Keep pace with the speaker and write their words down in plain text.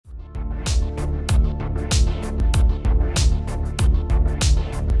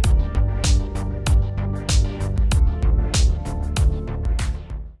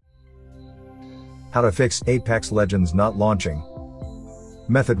How to fix Apex Legends not launching.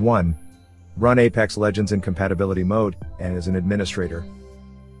 Method 1. Run Apex Legends in compatibility mode, and as an administrator.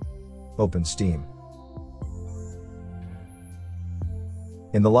 Open Steam.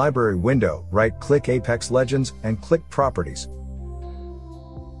 In the library window, right-click Apex Legends and click Properties.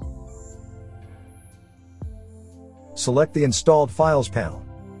 Select the Installed Files panel.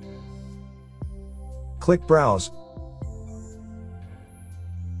 Click Browse.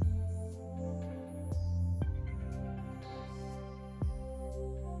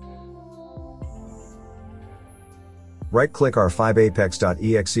 Right-click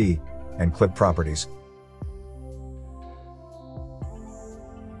r5apex.exe and click Properties.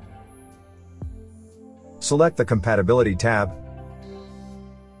 Select the Compatibility tab.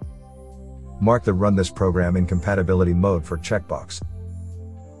 Mark the Run this program in compatibility mode for checkbox.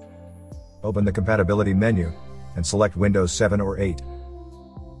 Open the Compatibility menu and select Windows 7 or 8.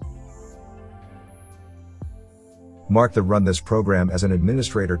 Mark the Run this program as an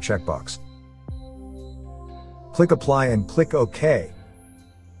administrator checkbox. Click Apply and click OK.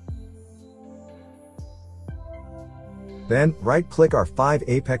 Then, right-click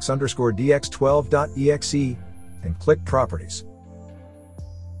r5apex_dx12.exe and click Properties.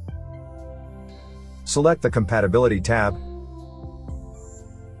 Select the Compatibility tab.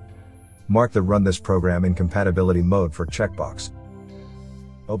 Mark the Run this program in compatibility mode for checkbox.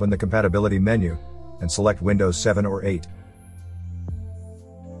 Open the Compatibility menu and select Windows 7 or 8.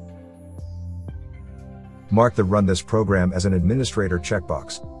 Mark the Run this program as an administrator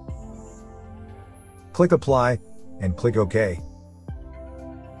checkbox. Click Apply and click OK.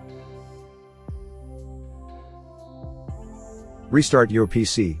 Restart your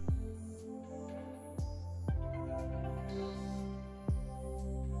PC.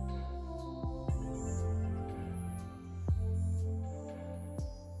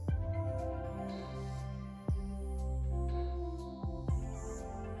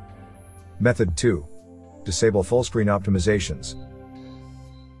 Method 2. Disable full-screen optimizations.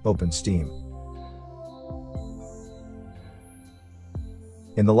 Open Steam.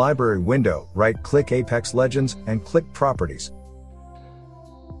 In the library window, right-click Apex Legends and click Properties.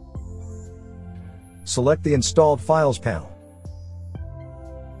 Select the Installed Files panel.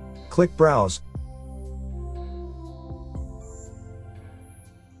 Click Browse.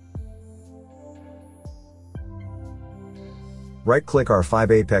 Right-click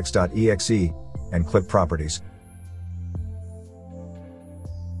r5apex.exe and click Properties.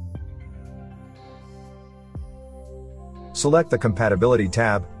 Select the Compatibility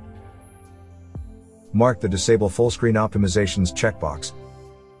tab. Mark the Disable Full-Screen Optimizations checkbox.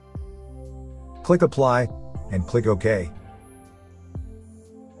 Click Apply and click OK.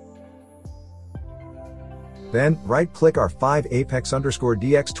 Then, right-click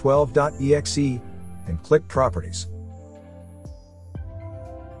r5apex_dx12.exe and click Properties.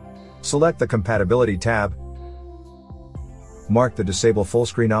 Select the Compatibility tab. Mark the Disable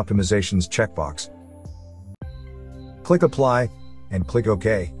Full-Screen Optimizations checkbox. Click Apply and click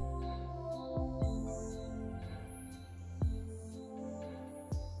OK.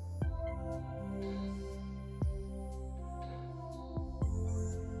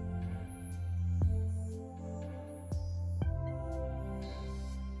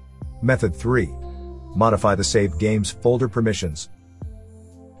 Method 3. Modify the saved games folder permissions.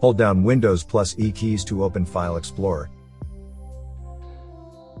 Hold down Windows plus E keys to open File Explorer.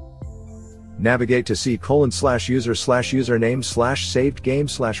 Navigate to c:/user/username/saved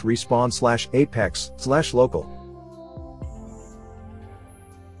game/respawn/apex/local.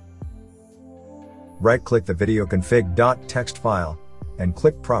 Right-click the video config.txt file and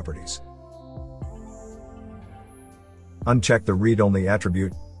click Properties. Uncheck the read-only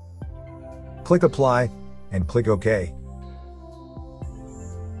attribute. Click Apply and click OK.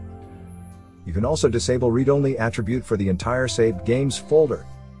 You can also disable read-only attribute for the entire saved games folder.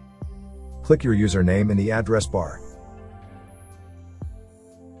 Click your username in the address bar.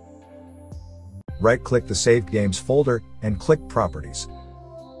 Right-click the saved games folder and click Properties.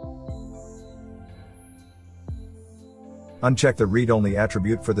 Uncheck the read-only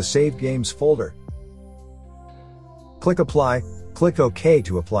attribute for the saved games folder. Click Apply, click OK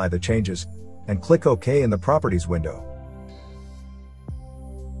to apply the changes, and click OK in the Properties window.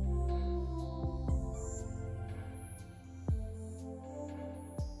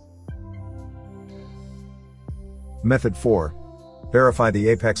 Method 4. Verify the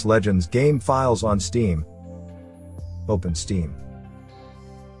Apex Legends game files on Steam. Open Steam.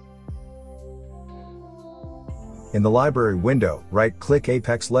 In the library window, right-click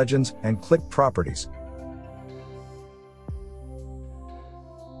Apex Legends and click Properties.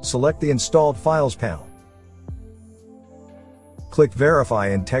 select the Installed Files panel. Click Verify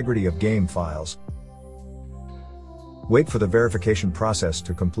Integrity of Game Files. Wait for the verification process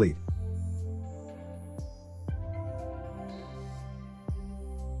to complete.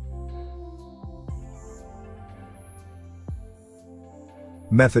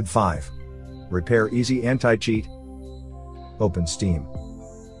 Method 5. Repair Easy Anti-Cheat. Open Steam.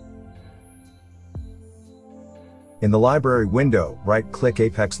 In the Library window, right-click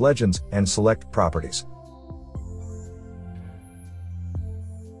Apex Legends and select Properties.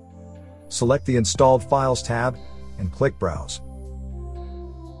 Select the Installed Files tab and click Browse.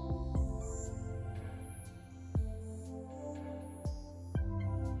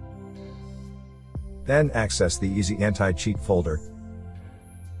 Then access the Easy Anti-Cheat folder.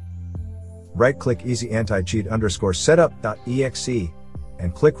 Right-click Easy Anti-Cheat _setup.exe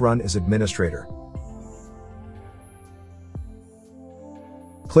and click Run as Administrator.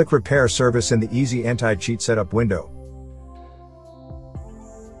 Click Repair Service in the Easy Anti-Cheat Setup window.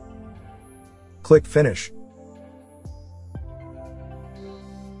 Click Finish.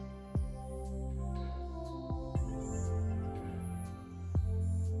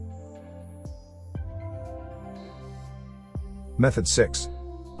 Method 6.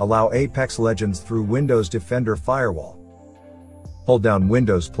 Allow Apex Legends through Windows Defender Firewall. Hold down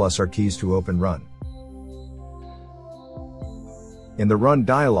Windows +R keys to open Run. In the Run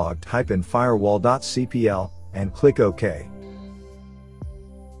dialog, type in firewall.cpl and click OK.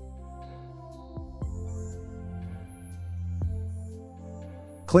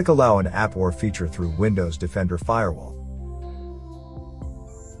 Click Allow an app or feature through Windows Defender Firewall.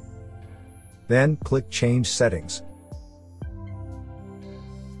 Then, click Change Settings.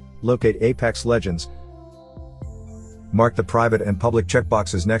 Locate Apex Legends. Mark the private and public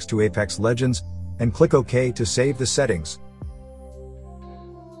checkboxes next to Apex Legends, and click OK to save the settings.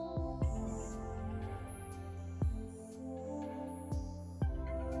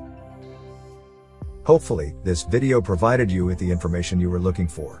 Hopefully, this video provided you with the information you were looking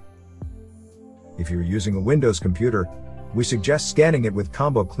for. If you're using a Windows computer, we suggest scanning it with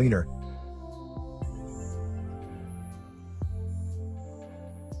Combo Cleaner.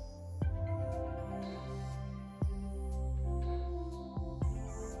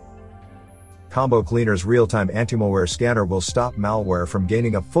 Combo Cleaner's real-time anti-malware scanner will stop malware from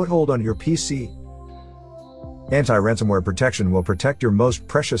gaining a foothold on your PC. Anti-ransomware protection will protect your most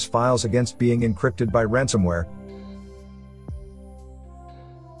precious files against being encrypted by ransomware.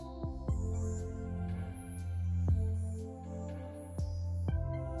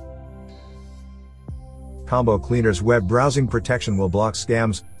 Combo Cleaner's web browsing protection will block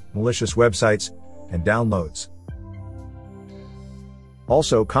scams, malicious websites, and downloads.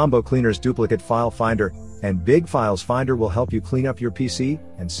 Also, Combo Cleaner's Duplicate File Finder and Big Files Finder will help you clean up your PC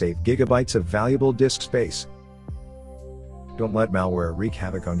and save gigabytes of valuable disk space. Don't let malware wreak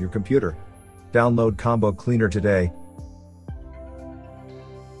havoc on your computer. Download Combo Cleaner today.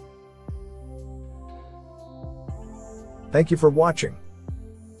 Thank you for watching.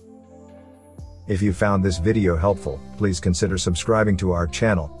 If you found this video helpful, please consider subscribing to our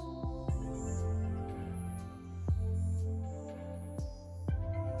channel